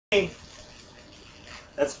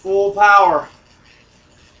That's full power.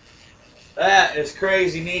 That is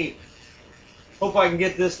crazy neat. Hope I can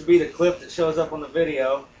get this to be the clip that shows up on the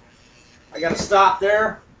video. I got to stop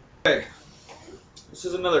there. Okay. This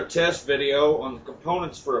is another test video on the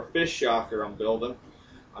components for a fish shocker I'm building.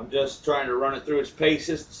 I'm just trying to run it through its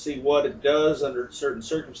paces to see what it does under certain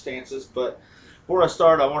circumstances. But before I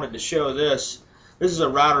start, I wanted to show this. This is a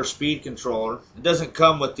router speed controller. It doesn't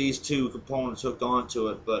come with these two components hooked onto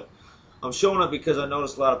it, but I'm showing it because I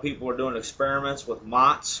noticed a lot of people are doing experiments with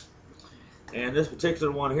MOTS. And this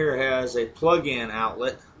particular one here has a plug-in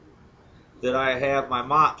outlet that I have my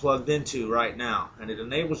MOT plugged into right now, and it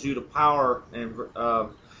enables you to power and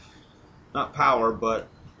not power, but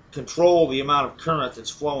control the amount of current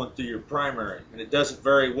that's flowing through your primary, and it does it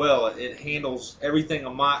very well. It handles everything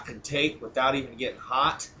a MOT can take without even getting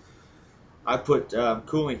hot. I put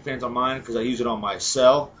cooling fans on mine because I use it on my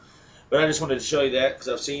cell, but I just wanted to show you that because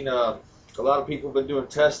I've seen a lot of people have been doing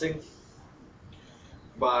testing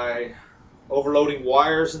by overloading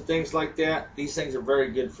wires and things like that. These things are very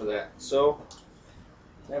good for that. So,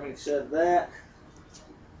 having said that,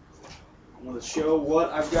 I'm going to show what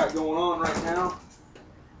I've got going on right now.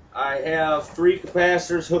 I have 3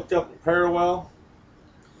 capacitors hooked up in parallel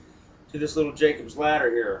to this little Jacob's ladder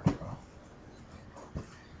here.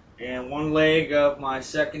 And one leg of my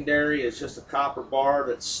secondary is just a copper bar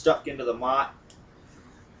that's stuck into the MOT.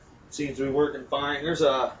 Seems to be working fine. There's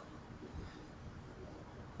a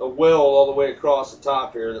weld all the way across the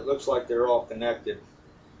top here that looks like they're all connected.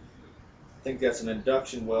 I think that's an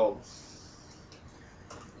induction weld.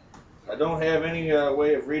 I don't have any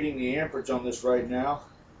way of reading the amperage on this right now,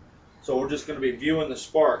 so we're just going to be viewing the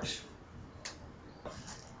sparks.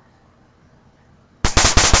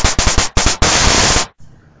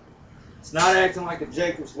 It's not acting like a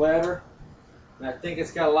Jacob's ladder, and I think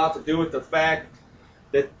it's got a lot to do with the fact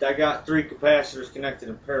that I got 3 capacitors connected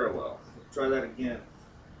in parallel. Let's try that again.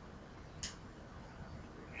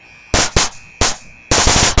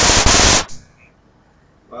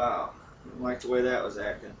 Wow, I didn't like the way that was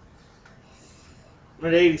acting. I'm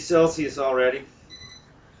at 80 Celsius already.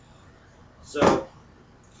 So,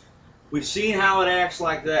 we've seen how it acts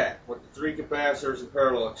like that with the 3 capacitors in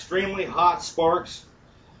parallel. Extremely hot sparks,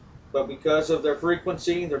 but because of their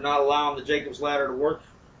frequency, they're not allowing the Jacob's ladder to work.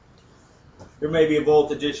 There may be a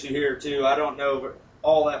voltage issue here too. I don't know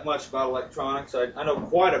all that much about electronics. I know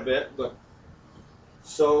quite a bit, but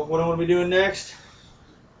so what I'm going to be doing next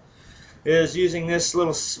is using this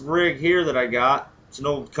little rig here that I got. It's an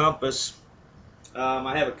old compass.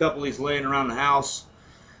 I have a couple of these laying around the house.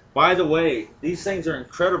 By the way, these things are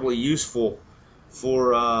incredibly useful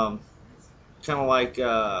for kind of like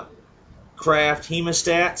craft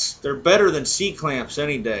hemostats. They're better than C-clamps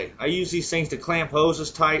any day. I use these things to clamp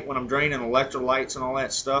hoses tight when I'm draining electrolytes and all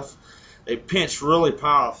that stuff. They pinch really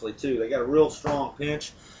powerfully too. They got a real strong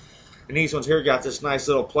pinch. And these ones here got this nice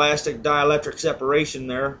little plastic dielectric separation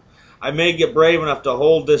there. I may get brave enough to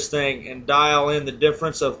hold this thing and dial in the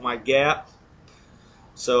difference of my gap.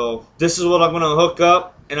 So this is what I'm going to hook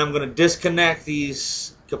up, and I'm going to disconnect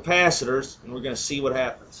these capacitors, and we're going to see what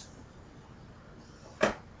happens.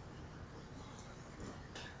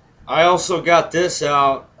 I also got this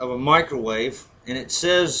out of a microwave, and it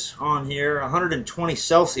says on here 120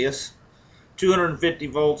 Celsius, 250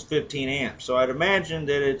 volts, 15 amps. So I'd imagine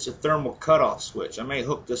that it's a thermal cutoff switch. I may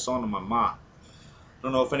hook this onto my MOT. I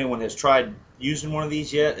don't know if anyone has tried using one of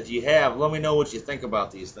these yet. If you have, let me know what you think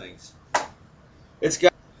about these things.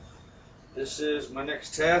 This is my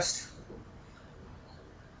next test.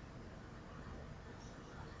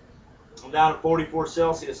 I'm down at 44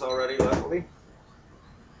 Celsius already, luckily. It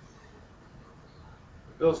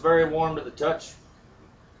feels very warm to the touch.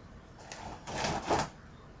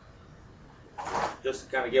 Just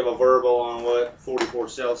to kind of give a verbal on what 44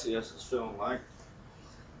 Celsius is feeling like.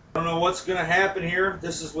 I don't know what's going to happen here.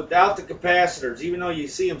 This is without the capacitors. Even though you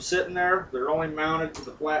see them sitting there, they're only mounted to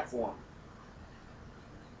the platform.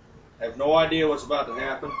 I have no idea what's about to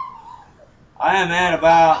happen. I am at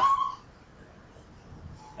about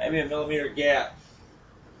maybe a millimeter gap.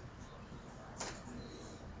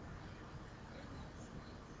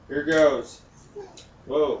 Here goes.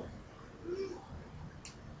 Whoa.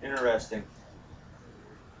 Interesting.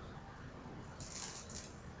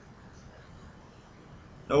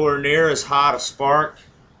 Nowhere near as hot a spark.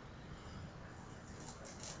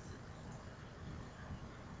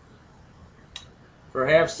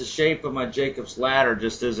 Perhaps the shape of my Jacob's ladder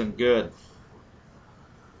just isn't good.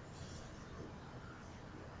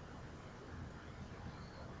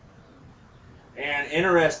 And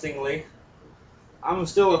interestingly, I'm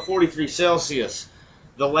still at 43 Celsius.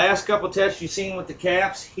 the last couple tests you've seen with the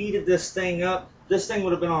caps heated this thing up. This thing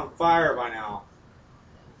would have been on fire by now.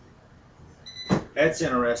 That's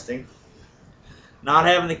interesting. Not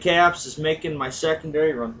having the caps is making my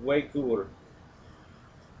secondary run way cooler.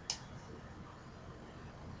 I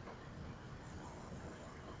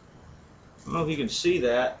don't know if you can see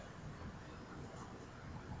that.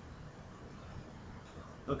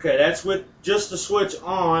 Okay, that's with just the switch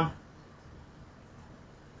on.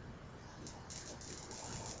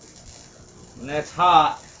 And that's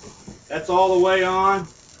hot. That's all the way on.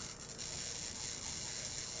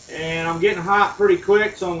 And I'm getting hot pretty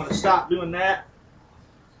quick, so I'm going to stop doing that.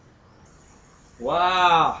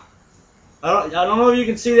 Wow. I don't know if you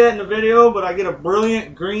can see that in the video, but I get a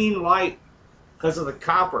brilliant green light because of the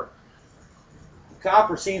copper. The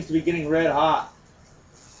copper seems to be getting red hot.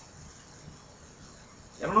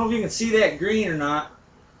 I don't know if you can see that green or not.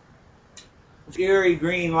 Scary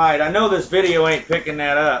green light. I know this video ain't picking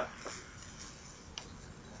that up.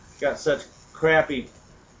 Got such crappy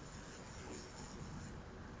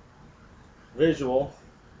visual.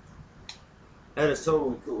 That is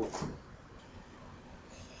totally cool.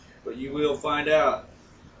 But you will find out.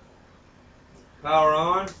 Power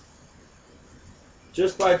on.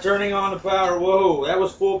 Just by turning on the power. Whoa, that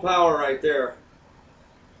was full power right there.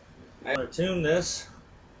 I'm going to tune this.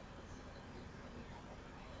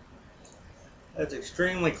 That's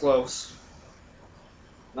extremely close.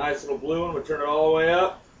 Nice little blue one. We'll turn it all the way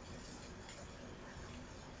up.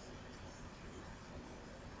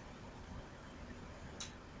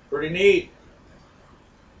 Pretty neat.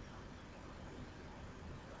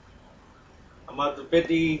 I'm up to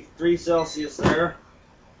 53 Celsius there.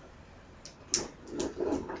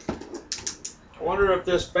 I wonder if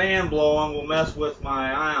this fan blowing will mess with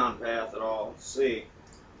my ion path at all. Let's see.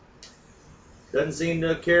 Doesn't seem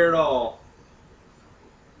to care at all.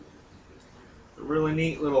 A really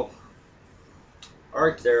neat little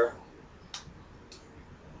arc there.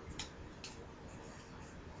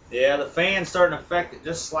 Yeah, the fan's starting to affect it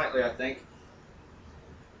just slightly, I think.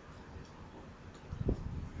 I'm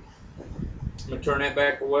going to turn that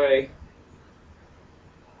back away.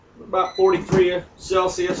 About 43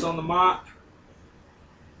 Celsius on the mott.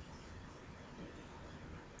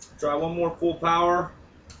 Try one more full power.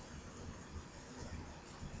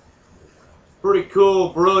 Pretty cool,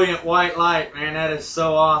 brilliant white light, man. That is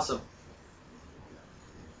so awesome.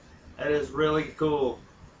 That is really cool.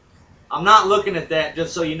 I'm not looking at that,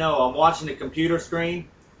 just so you know. I'm watching the computer screen.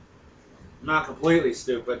 I'm not completely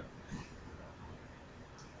stupid.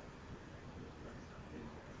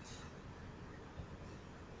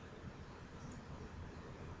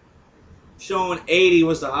 Showing 80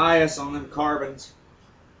 was the highest on them carbons.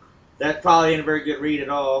 That probably ain't a very good read at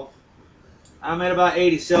all. I'm at about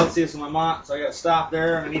 80 Celsius on my mott, so I gotta stop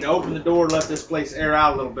there, and I need to open the door to let this place air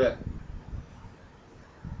out a little bit.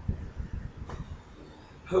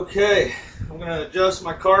 Okay, I'm going to adjust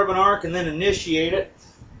my carbon arc and then initiate it.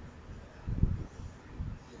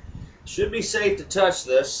 Should be safe to touch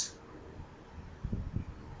this. I'm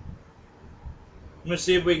going to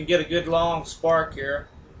see if we can get a good long spark here.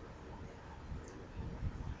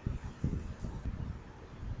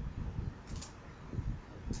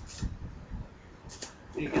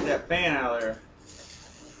 You get that fan out of there.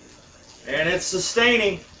 And it's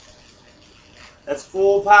sustaining. That's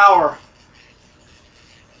full power.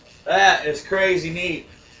 That is crazy neat.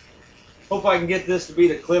 Hope I can get this to be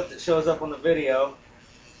the clip that shows up on the video.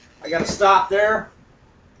 I got to stop there.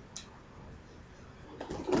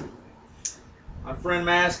 My friend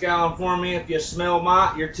Mascow informed me if you smell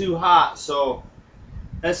mott, you're too hot. So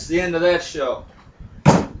that's the end of that show.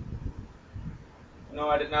 No,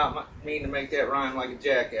 I did not mean to make that rhyme like a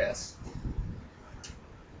jackass.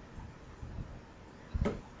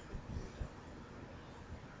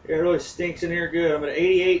 It really stinks in here good. I'm at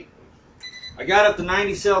 88. I got up to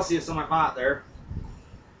 90 Celsius on my mott there.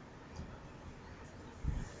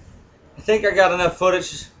 I think I got enough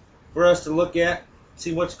footage for us to look at,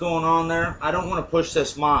 see what's going on there. I don't want to push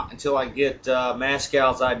this mott until I get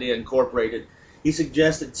Mascow's idea incorporated. He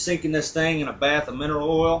suggested sinking this thing in a bath of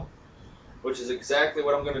mineral oil, which is exactly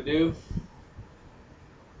what I'm going to do.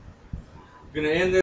 I'm going to end this.